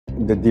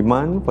The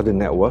demand for the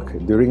network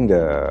during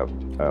the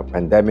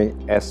pandemic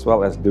as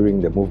well as during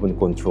the movement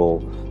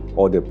control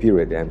order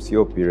period, the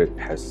MCO period,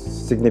 has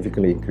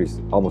significantly increased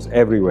almost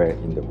everywhere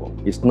in the world.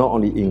 It's not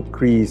only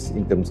increased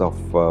in terms of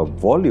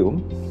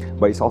volume,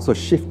 but it's also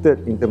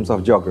shifted in terms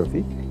of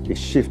geography. It's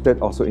shifted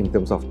also in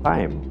terms of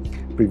time.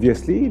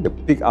 Previously, the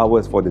peak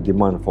hours for the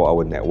demand for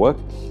our network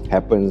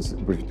happens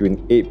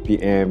between 8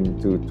 p.m.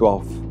 to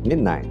 12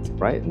 midnight,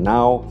 right?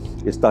 Now,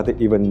 it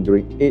started even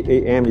during 8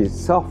 a.m.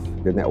 itself,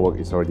 the network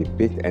is already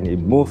peaked, and it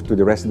moved to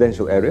the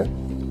residential area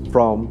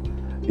from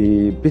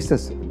the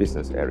business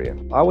area.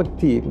 Our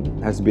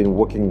team has been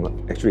working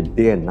actually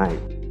day and night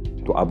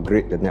to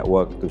upgrade the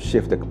network, to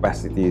shift the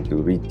capacity, to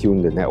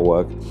retune the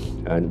network,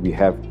 and we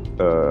have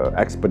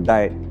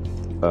expedite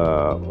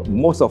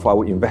most of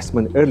our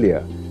investment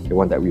earlier. The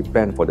one that we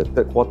planned for the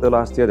third quarter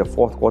last year, the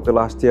fourth quarter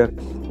last year,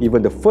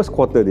 even the first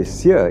quarter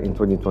this year in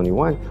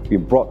 2021, we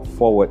brought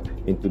forward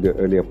into the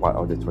earlier part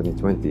of the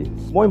 2020.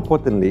 More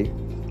importantly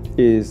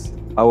is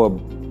our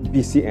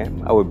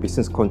BCM, our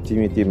business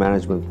continuity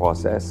management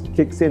process,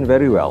 kicks in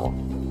very well.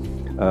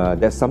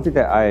 That's something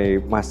that I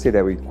must say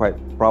that we're quite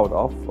proud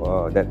of,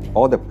 that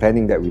all the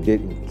planning that we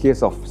did in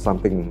case of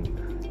something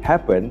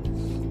happened,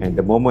 and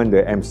the moment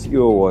the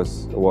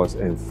MCO was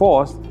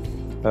enforced,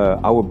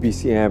 our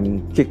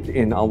BCM kicked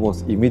in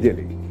almost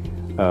immediately.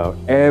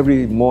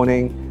 Every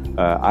morning,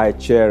 I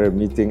chair a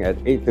meeting at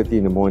 8:30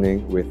 in the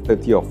morning with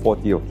 30 or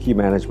 40 of key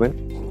management,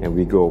 and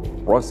we go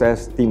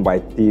process team by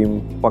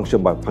team,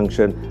 function by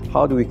function.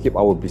 How do we keep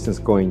our business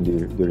going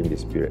during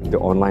this period? The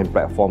online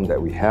platform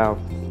that we have,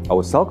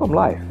 our Celcom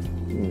Live,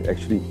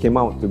 actually came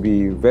out to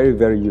be very,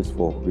 very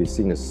useful. We're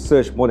seeing a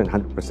surge more than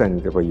 100%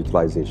 in terms of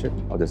utilization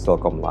of the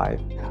Celcom Live.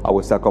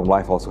 Our Celcom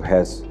Live also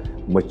has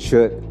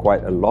matured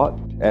quite a lot.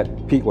 At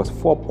peak was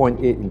 4.8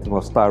 in terms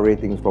of star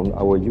ratings from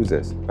our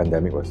users.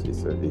 Pandemic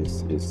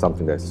is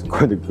something that's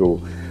going to go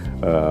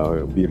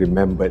be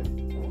remembered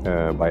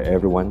by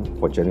everyone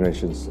for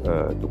generations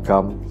to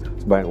come.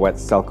 But what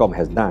Celcom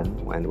has done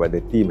and what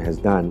the team has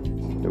done,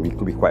 we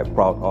could be quite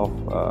proud of,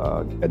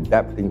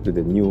 adapting to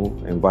the new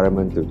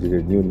environment, to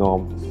the new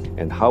norm,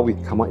 and how we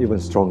come out even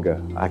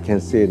stronger. I can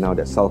say now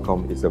that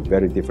Celcom is a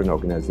very different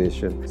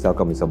organization.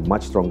 Celcom is a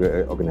much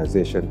stronger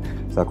organization.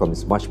 Celcom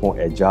is much more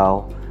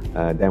agile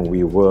than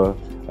we were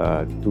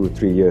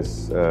 2-3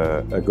 years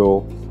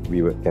ago.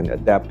 We can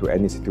adapt to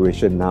any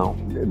situation now.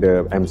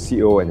 The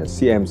MCO and the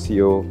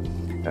CMCO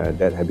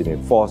that have been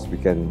enforced, we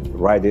can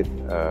ride it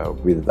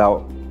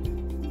without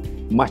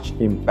much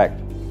impact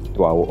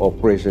to our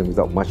operation,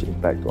 without much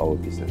impact to our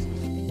business.